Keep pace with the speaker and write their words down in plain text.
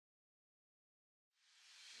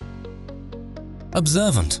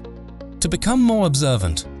Observant. To become more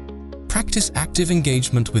observant, practice active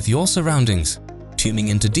engagement with your surroundings, tuning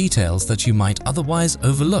into details that you might otherwise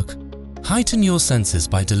overlook. Heighten your senses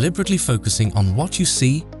by deliberately focusing on what you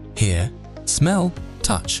see, hear, smell,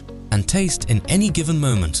 touch, and taste in any given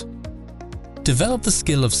moment. Develop the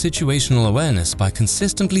skill of situational awareness by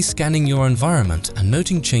consistently scanning your environment and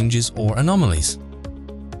noting changes or anomalies.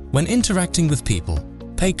 When interacting with people,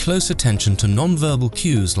 pay close attention to nonverbal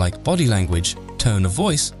cues like body language, tone of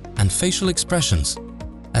voice, and facial expressions,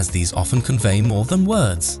 as these often convey more than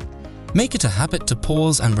words. Make it a habit to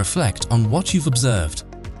pause and reflect on what you've observed,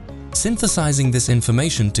 synthesizing this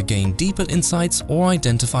information to gain deeper insights or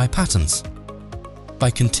identify patterns. By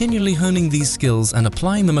continually honing these skills and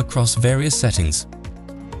applying them across various settings,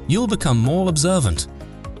 you'll become more observant,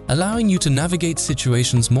 allowing you to navigate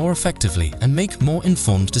situations more effectively and make more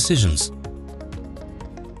informed decisions.